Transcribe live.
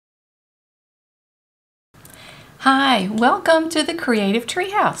Hi, welcome to the Creative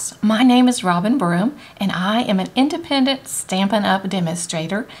Treehouse. My name is Robin Broom and I am an independent Stampin' Up!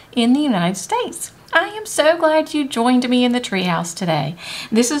 Demonstrator in the United States. I am so glad you joined me in the treehouse today.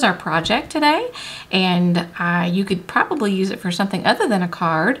 This is our project today and you could probably use it for something other than a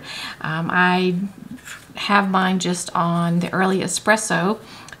card. I have mine just on the early espresso,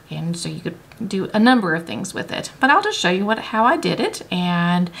 and so you could do a number of things with it. But I'll just show you how I did it,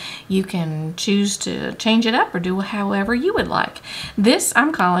 and you can choose to change it up or do however you would like. This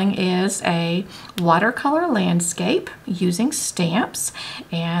I'm calling is a watercolor landscape using stamps,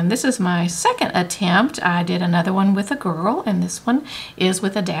 and this is my second attempt. I did another one with a girl, and this one is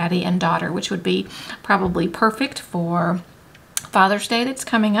with a daddy and daughter, which would be probably perfect for Father's Day that's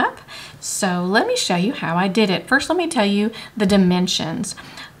coming up. So let me show you how I did it. First, let me tell you the dimensions.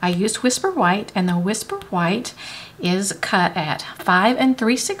 I used Whisper White, and the Whisper White is cut at 5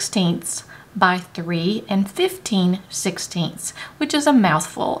 3/16 by 3 15/16, which is a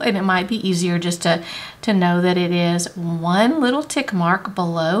mouthful, and it might be easier just to know that it is one little tick mark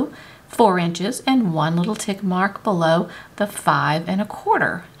below 4 inches and one little tick mark below the 5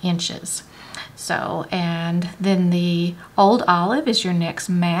 1/4 inches. So, and then the Old Olive is your next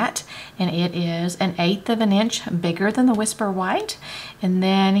mat, and it is 1/8 of an inch bigger than the Whisper White. And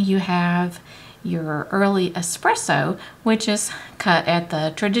then you have your Early Espresso, which is cut at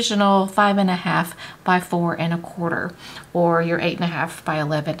the traditional 5 1/2 by 4 1/4, or your 8 1/2 by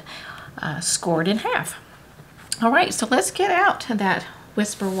 11 scored in half. All right, so let's get out that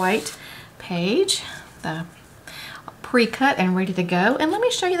Whisper White page, the pre-cut and ready to go, and let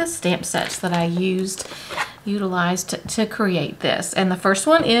me show you the stamp sets that I utilized to create this. And the first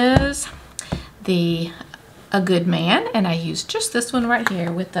one is A Good Man, and I used just this one right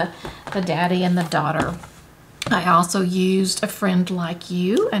here with the daddy and the daughter. I also used A Friend Like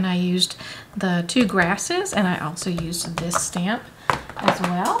You, and I used the 2 grasses, and I also used this stamp as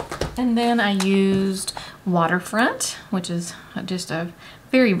well. And then I used Waterfront, which is just a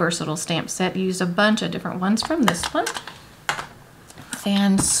very versatile stamp set. Used a bunch of different ones from this one.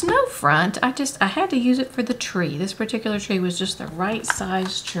 And Snowfront, I had to use it for the tree. This particular tree was just the right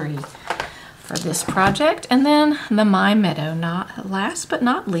size tree for this project. And then the My Meadow, not last but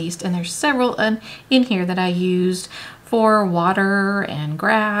not least, and there's several in here that I used for water and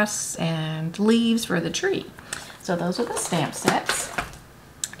grass and leaves for the tree. So those are the stamp sets.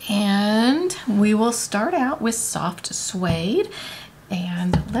 And we will start out with Soft Suede.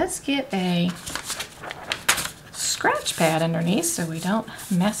 And let's get a scratch pad underneath so we don't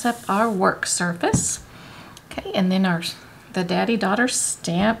mess up our work surface. Okay, and then the daddy-daughter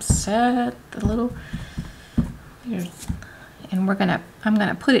stamp set, the little, and I'm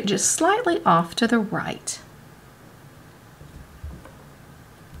gonna put it just slightly off to the right.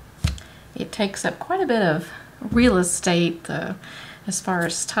 It takes up quite a bit of real estate as far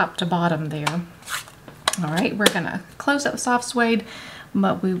as top to bottom there. All right, we're gonna close up Soft Suede,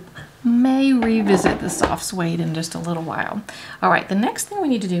 but we may revisit the Soft Suede in just a little while. All right, the next thing we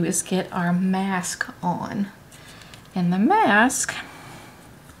need to do is get our mask on. And the mask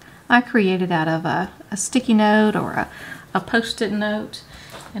I created out of a sticky note or a Post-it note,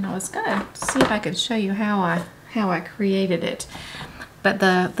 and I was gonna see if I could show you how I created it. But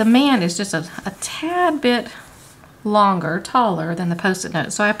the man is just a tad bit longer, taller than the Post-it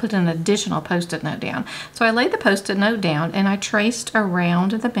note, so I put an additional Post-it note down. So I laid the Post-it note down and I traced around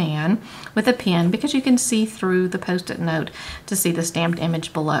the man with a pen, because you can see through the Post-it note to see the stamped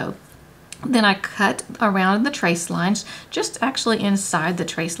image below. Then I cut around the trace lines, just actually inside the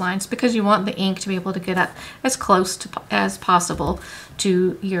trace lines, because you want the ink to be able to get up as close as possible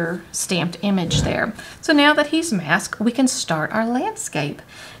to your stamped image there. So now that he's masked, we can start our landscape.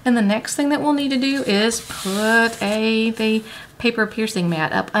 And the next thing that we'll need to do is put the paper piercing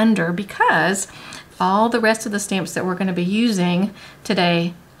mat up under, because all the rest of the stamps that we're going to be using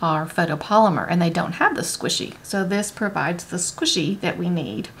today are photopolymer, and they don't have the squishy. So this provides the squishy that we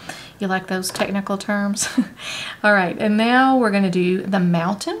need. You like those technical terms? All right, and now we're going to do the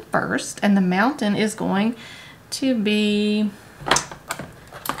mountain first, and the mountain is going to be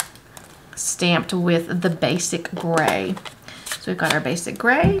stamped with the basic gray. So we've got our basic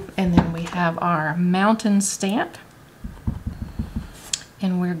gray, and then we have our mountain stamp,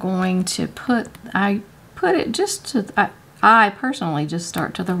 and we're going to I put it just to, I personally just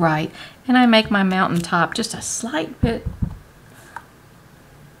start to the right, and I make my mountain top just a slight bit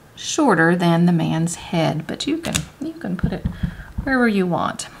shorter than the man's head, but you can put it wherever you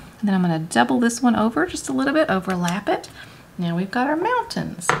want. And then I'm going to double this one over just a little bit, overlap it, Now we've got our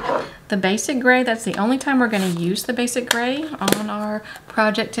mountains. The basic gray, that's the only time we're going to use the basic gray on our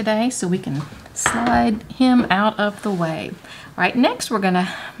project today, so we can slide him out of the way. All right, next we're going to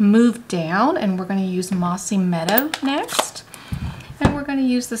move down and we're going to use Mossy Meadow next. And we're going to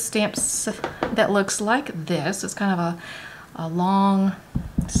use the stamps that looks like this. It's kind of a long,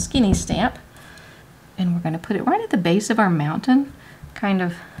 skinny stamp. And we're going to put it right at the base of our mountain, kind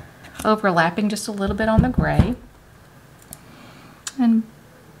of overlapping just a little bit on the gray. And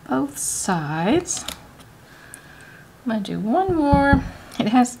both sides. I'm going to do one more. It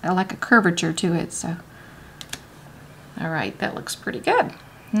has like a curvature to it, so. All right, that looks pretty good.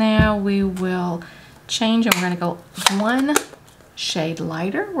 Now we will change and we're going to go one shade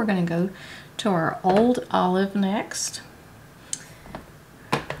lighter. We're going to go to our Old Olive next.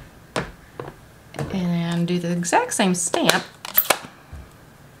 And do the exact same stamp,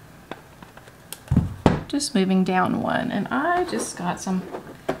 just moving down one. And I just got some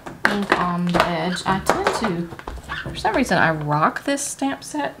ink on the edge. I tend to, for some reason, I rock this stamp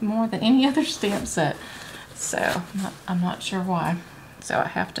set more than any other stamp set. So I'm not sure why. So I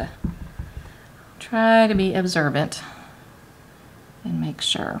have to try to be observant and make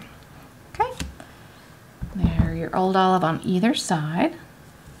sure. Okay, there, your Old Olive on either side.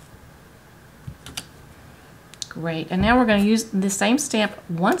 Great, and now we're going to use the same stamp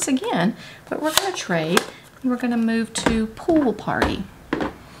once again, but we're going to trade. We're going to move to Pool Party.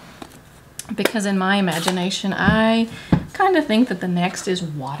 Because in my imagination, I kind of think that the next is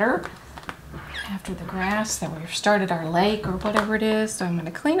water after the grass, that we've started our lake or whatever it is. So I'm going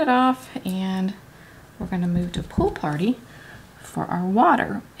to clean it off and we're going to move to Pool Party for our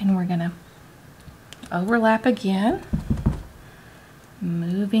water. And we're going to overlap again,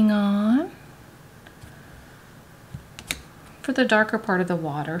 moving on. For the darker part of the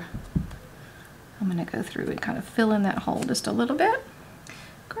water, I'm going to go through and kind of fill in that hole just a little bit.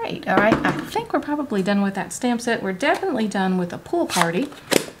 Great. All right, I think we're probably done with that stamp set. We're definitely done with the Pool Party.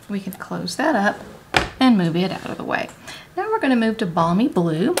 We can close that up and move it out of the way. Now we're going to move to Balmy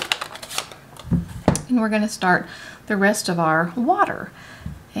Blue, and we're going to start the rest of our water.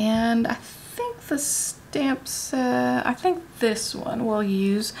 And I think the stamp set, I think this one we'll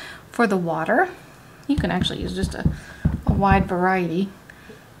use for the water. You can actually use just a wide variety.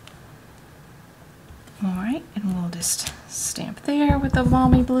 All right, and we'll just stamp there with the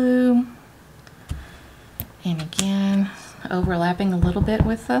Balmy Blue. And again, overlapping a little bit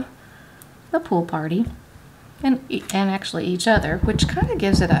with the Pool Party and actually each other, which kind of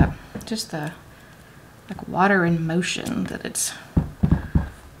gives it a just the like water in motion, that it's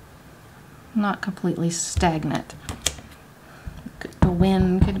not completely stagnant. The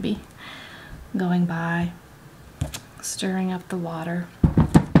wind could be going by, stirring up the water.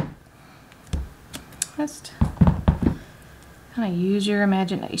 Just kind of use your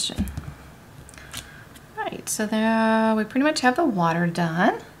imagination. Right, so now we pretty much have the water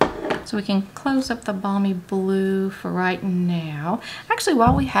done. So we can close up the Balmy Blue for right now. Actually,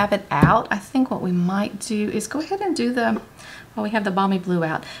 while we have it out, I think what we might do is go ahead and do the, while we have the Balmy Blue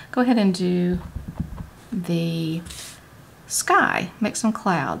out, go ahead and do the sky, make some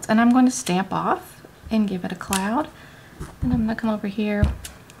clouds. And I'm going to stamp off and give it a cloud. And I'm going to come over here,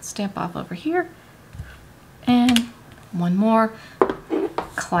 stamp off over here, and one more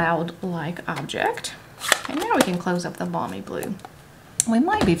cloud-like object. And now we can close up the Balmy Blue. We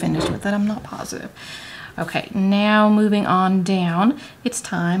might be finished with it, I'm not positive. Okay, now moving on down, it's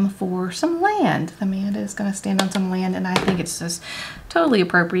time for some land. Amanda is going to stand on some land, and I think it's just totally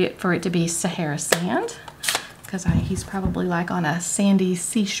appropriate for it to be Sahara sand, because he's probably like on a sandy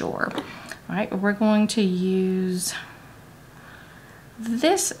seashore. All right, we're going to use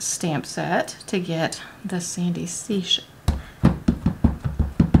this stamp set to get the sandy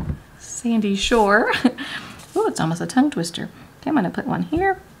shore. Oh, it's almost a tongue twister. Okay, I'm going to put one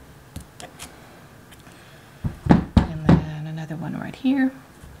here, and then another one right here.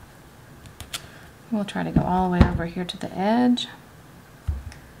 We'll try to go all the way over here to the edge.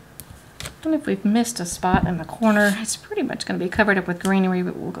 And if we've missed a spot in the corner, it's pretty much going to be covered up with greenery,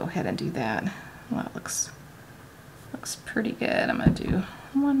 but we'll go ahead and do that. Well, it looks pretty good. I'm going to do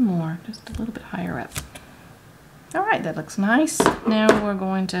one more, just a little bit higher up. All right, that looks nice. Now we're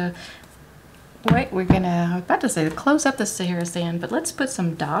going to wait. I was about to say to close up the Sahara sand, but let's put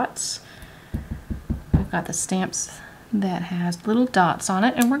some dots. We've got the stamps that has little dots on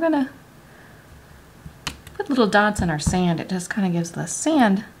it, and we're going to put little dots in our sand. It just kind of gives the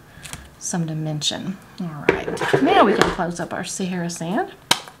sand some dimension. All right, now we can close up our Sahara sand.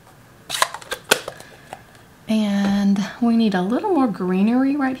 And we need a little more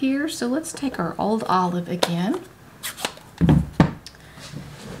greenery right here, so let's take our Old Olive again.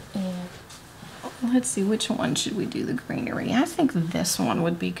 let's see, which one should we do the greenery? I think this one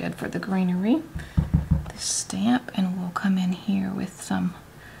would be good for the greenery. This stamp, and we'll come in here with some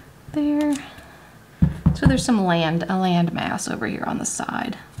there. So there's some a land mass over here on the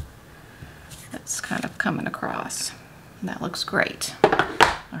side that's kind of coming across. That looks great.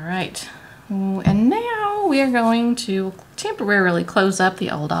 All right, and now we are going to temporarily close up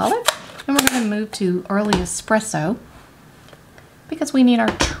the old olive, and we're going to move to early espresso because we need our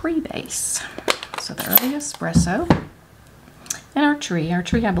tree base. So the early espresso and our tree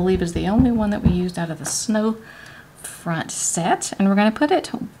I believe is the only one that we used out of the snow front set, and we're going to put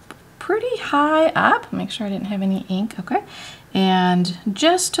it pretty high up. Make sure I didn't have any ink, okay? And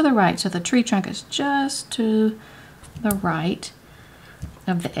just to the right, so the tree trunk is just to the right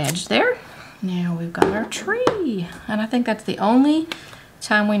of the edge there. Now we've got our tree, and I think that's the only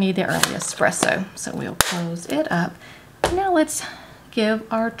time we need the early espresso. So we'll close it up. Now let's give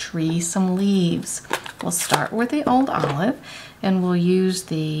our tree some leaves. We'll start with the old olive, and we'll use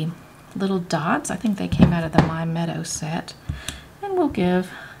the little dots. I think they came out of the My Meadow set, and we'll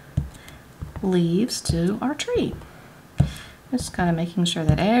give leaves to our tree. Just kind of making sure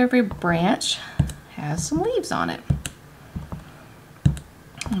that every branch has some leaves on it.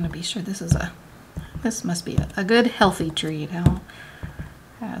 I want to be sure this must be a good healthy tree. It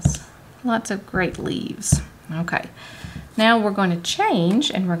has lots of great leaves. Okay, now we're going to change,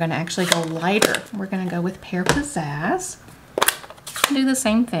 and we're going to actually go lighter. We're going to go with Pear Pizzazz. Do the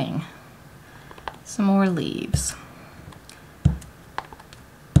same thing. Some more leaves.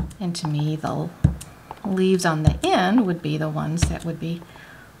 And to me, the leaves on the end would be the ones that would be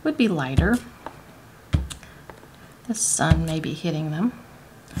lighter. The sun may be hitting them.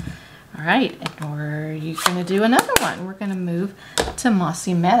 All right, and we're going to do another one. We're going to move to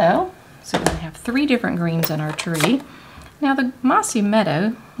Mossy Meadow. So we're going to have 3 different greens in our tree. Now the Mossy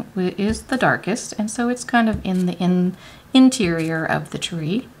Meadow is the darkest, and so it's kind of in the interior of the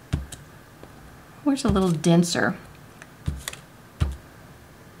tree, where it's a little denser.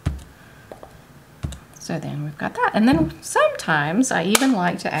 So then we've got that. And then sometimes I even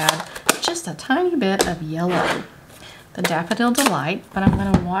like to add just a tiny bit of yellow. The Daffodil Delight, but I'm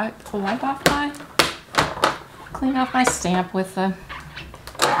going to clean off my stamp with the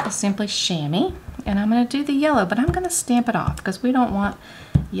Simply Chamois, and I'm going to do the yellow, but I'm going to stamp it off because we don't want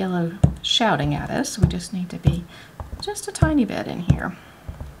yellow shouting at us. We just need to be just a tiny bit in here.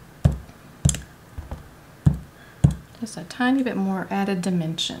 Just a tiny bit more added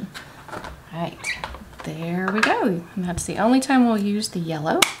dimension. All right, there we go. And that's the only time we'll use the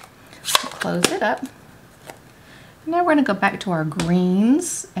yellow. So close it up. Now we're going to go back to our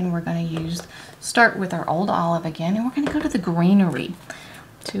greens, and we're going to start with our old olive again, and we're going to go to the greenery,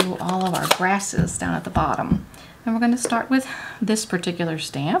 to all of our grasses down at the bottom. And we're going to start with this particular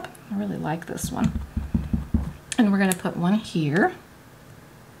stamp. I really like this one. And we're going to put one here.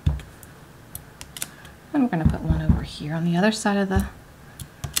 And we're going to put one over here on the other side of the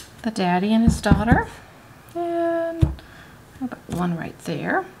daddy and his daughter. And I'll put one right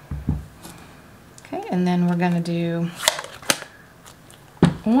there. Okay, and then we're going to do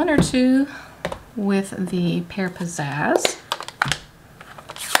 1 or 2 with the Pear Pizzazz.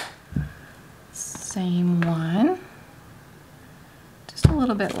 Same one, just a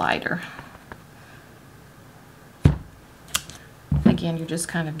little bit lighter. Again, you're just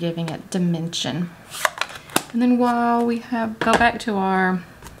kind of giving it dimension. And then while we go back to our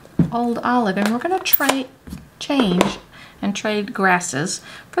old olive, and we're going to change and trade grasses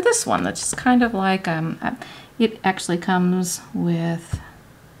for this one that's just kind of like, it actually comes with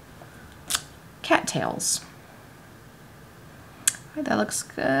cattails. All right, that looks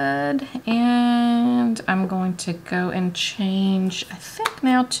good, and I'm going to go and change, I think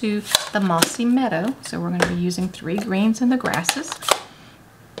now, to the Mossy Meadow. So we're going to be using 3 greens in the grasses.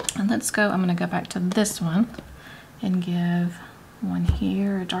 And let's go, I'm going to go back to this one and give one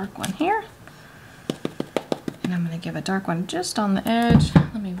here, a dark one here. And I'm going to give a dark one just on the edge.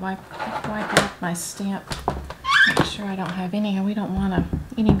 Let me wipe off my stamp. Make sure I don't have any. We don't want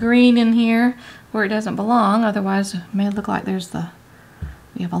any green in here where it doesn't belong. Otherwise, it may look like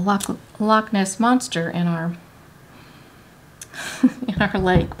we have a Loch Ness monster in our in our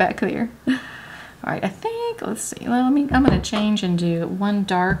lake back there. All right, I think, let's see. I'm going to change and do one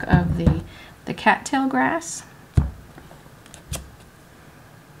dark of the cattail grass.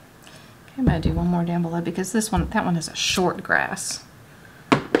 Okay, I'm going to do one more down below because that one is a short grass.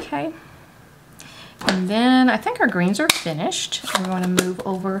 Okay. And then I think our greens are finished. We're going to move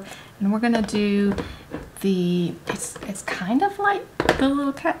over, and we're going to do it's kind of like the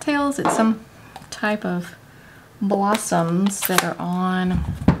little cattails. It's some type of blossoms that are on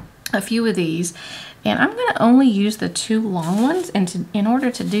a few of these, and I'm going to only use the 2 long ones, and in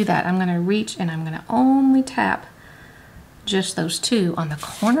order to do that, I'm going to reach and I'm going to only tap just those 2 on the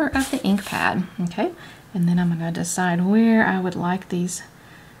corner of the ink pad, okay? And then I'm going to decide where I would like these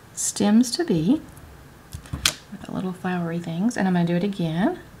stems to be with the little flowery things, and I'm going to do it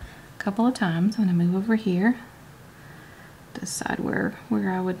again a couple of times. I'm going to move over here, decide where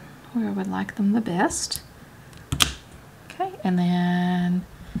I would like them the best. Okay, and then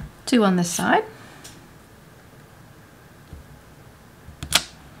 2 on this side.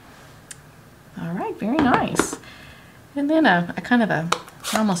 All right, very nice. And then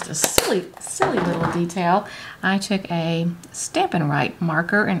almost a silly little detail. I took a Stampin' Up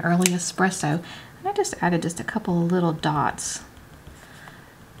marker, an early espresso, and I just added just a couple of little dots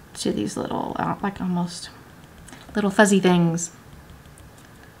to these little, like almost little fuzzy things.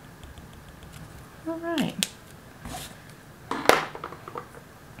 All right.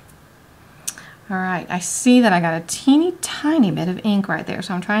 All right, I see that I got a teeny tiny bit of ink right there,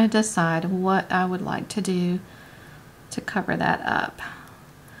 so I'm trying to decide what I would like to do to cover that up.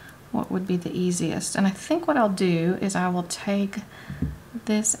 What would be the easiest? And I think what I'll do is I will take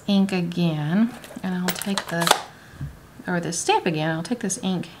this ink again, and I'll take this stamp again. I'll take this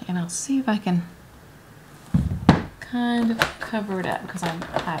ink and I'll see if I can kind of cover it up, because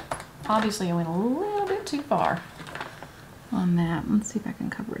I obviously went a little bit too far on that. Let's see if I can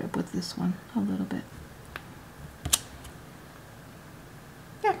cover it up with this one a little bit.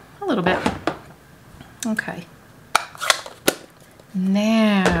 Yeah, a little bit. Okay.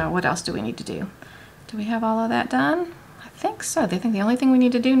 Now, what else do we need to do? Do we have all of that done? I think so. I think the only thing we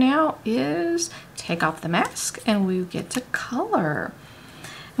need to do now is take off the mask, and we get to color.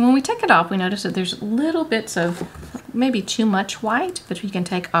 And when we take it off, we notice that there's little bits of maybe too much white, but we can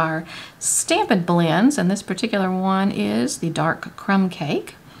take our Stampin' Blends, and this particular one is the dark crumb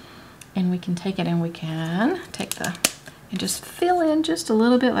cake, and we can take it and we can take and just fill in just a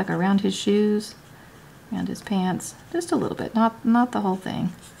little bit, like around his shoes, around his pants, just a little bit, not the whole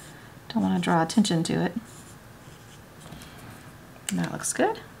thing. Don't want to draw attention to it. And that looks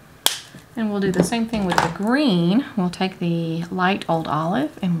good. And we'll do the same thing with the green. We'll take the light old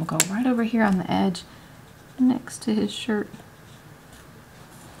olive and we'll go right over here on the edge next to his shirt.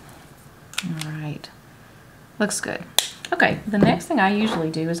 All right, looks good. Okay, the next thing I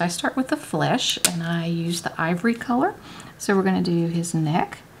usually do is I start with the flesh, and I use the ivory color. So we're going to do his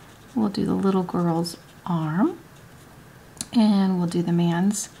neck. We'll do the little girl's arm, and we'll do the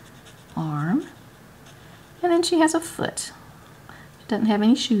man's arm, and then she has a foot. Doesn't have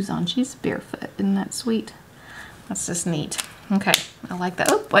any shoes on. She's barefoot. Isn't that sweet? That's just neat. Okay, I like that.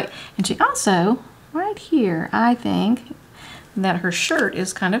 Oh, wait. And she also, right here, I think that her shirt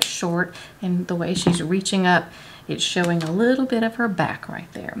is kind of short, and the way she's reaching up, it's showing a little bit of her back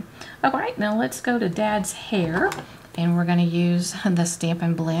right there. All right, now let's go to Dad's hair, and we're going to use the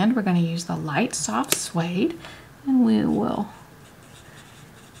Stampin' Blend. We're going to use the light soft suede, and we will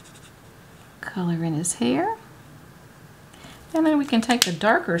color in his hair. And then we can take the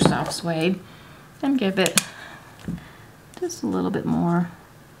darker soft suede and give it just a little bit more,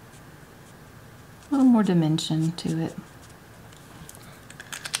 dimension to it.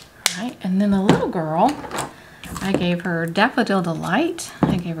 All right, and then the little girl, I gave her Daffodil Delight.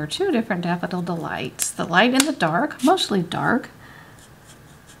 I gave her 2 different Daffodil Delights, the light and the dark, mostly dark.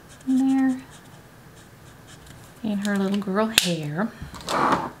 And there, in her little girl hair.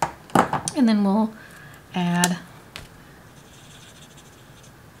 And then we'll add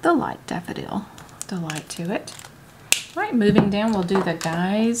the light Daffodil Delight to it. All right, moving down, we'll do the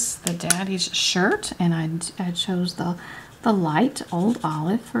daddy's shirt, and I chose the light old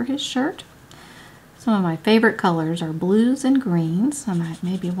olive for his shirt. Some of my favorite colors are blues and greens, and that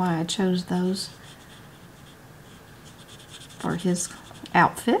may be why I chose those for his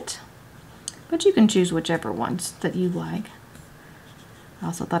outfit. But you can choose whichever ones that you like. I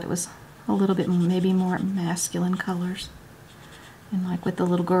also thought it was a little bit maybe more masculine colors. And like with the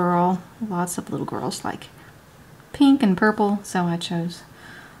little girl, lots of little girls like pink and purple, so I chose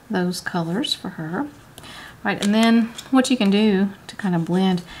those colors for her. Right, and then what you can do to kind of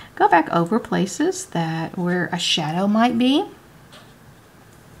blend, go back over places where a shadow might be.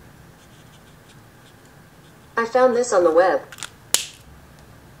 I found this on the web.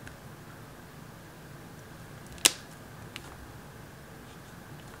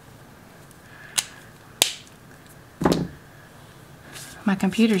 My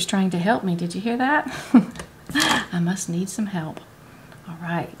computer's trying to help me. Did you hear that? I must need some help. All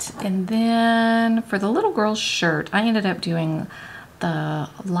right, and then for the little girl's shirt, I ended up doing the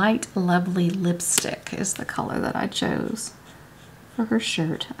Light Lovely Lipstick is the color that I chose for her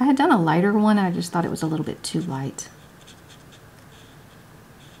shirt. I had done a lighter one, I just thought it was a little bit too light.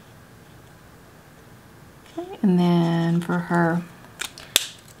 Okay, and then for her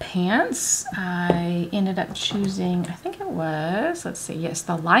pants, I ended up choosing, I think it was, let's see, yes,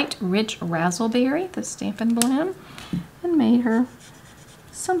 the Light Rich Razzleberry, the Stampin' Blend, and made her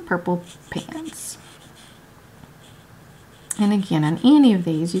some purple pants. And again, on any of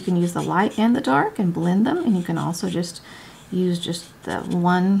these, you can use the light and the dark and blend them, and you can also just use just the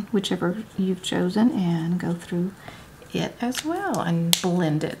one, whichever you've chosen, and go through it as well and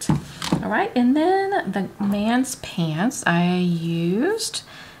blend it. All right, and then the man's pants, I used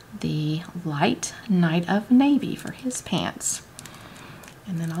the Light Night of Navy for his pants.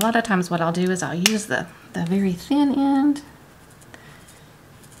 And then a lot of times what I'll do is I'll use the very thin end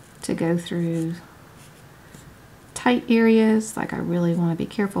to go through tight areas. Like I really want to be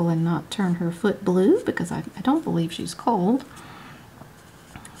careful and not turn her foot blue because I don't believe she's cold.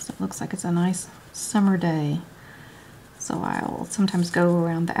 So it looks like it's a nice summer day. So I'll sometimes go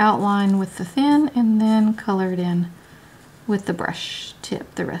around the outline with the thin and then color it in with the brush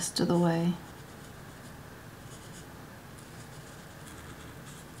tip the rest of the way.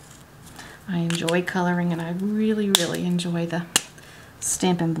 I enjoy coloring, and I really, really enjoy the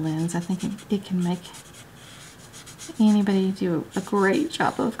Stampin' Blends. I think it can make anybody do a great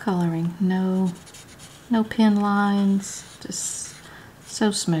job of coloring. No pin lines, just so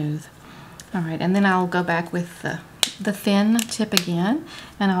smooth. All right, and then I'll go back with the thin tip again,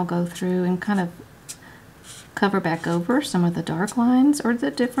 and I'll go through and kind of cover back over some of the dark lines or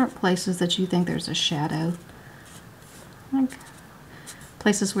the different places that you think there's a shadow. Like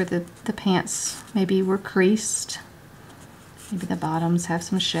places where the pants maybe were creased. Maybe the bottoms have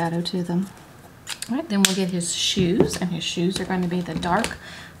some shadow to them. All right, then we'll get his shoes, and his shoes are going to be the dark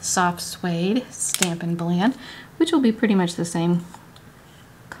soft suede Stampin' Blend, which will be pretty much the same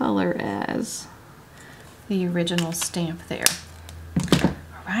color as the original stamp there. All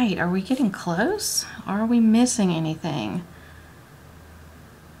right, are we getting close? Are we missing anything?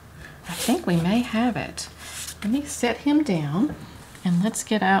 I think we may have it. Let me set him down, and let's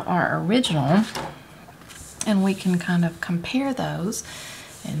get out our original, and we can kind of compare those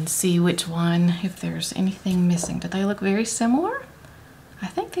and see which one, if there's anything missing. Do they look very similar? I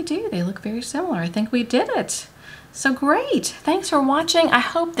think they do. They look very similar. I think we did it. So great. Thanks for watching. I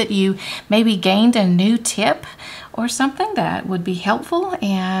hope that you maybe gained a new tip or something that would be helpful,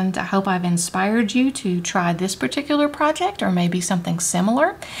 and I hope I've inspired you to try this particular project or maybe something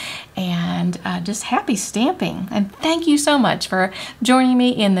similar. And just happy stamping, and thank you so much for joining me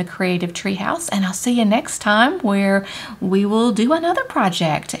in the Creative Treehouse, and I'll see you next time where we will do another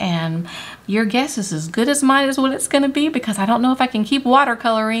project, and your guess is as good as mine as what it's going to be, because I don't know if I can keep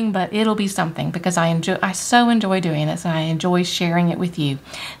watercoloring, but it'll be something because I so enjoy doing this, and I enjoy sharing it with you.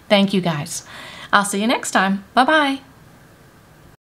 Thank you guys. I'll see you next time. Bye-bye.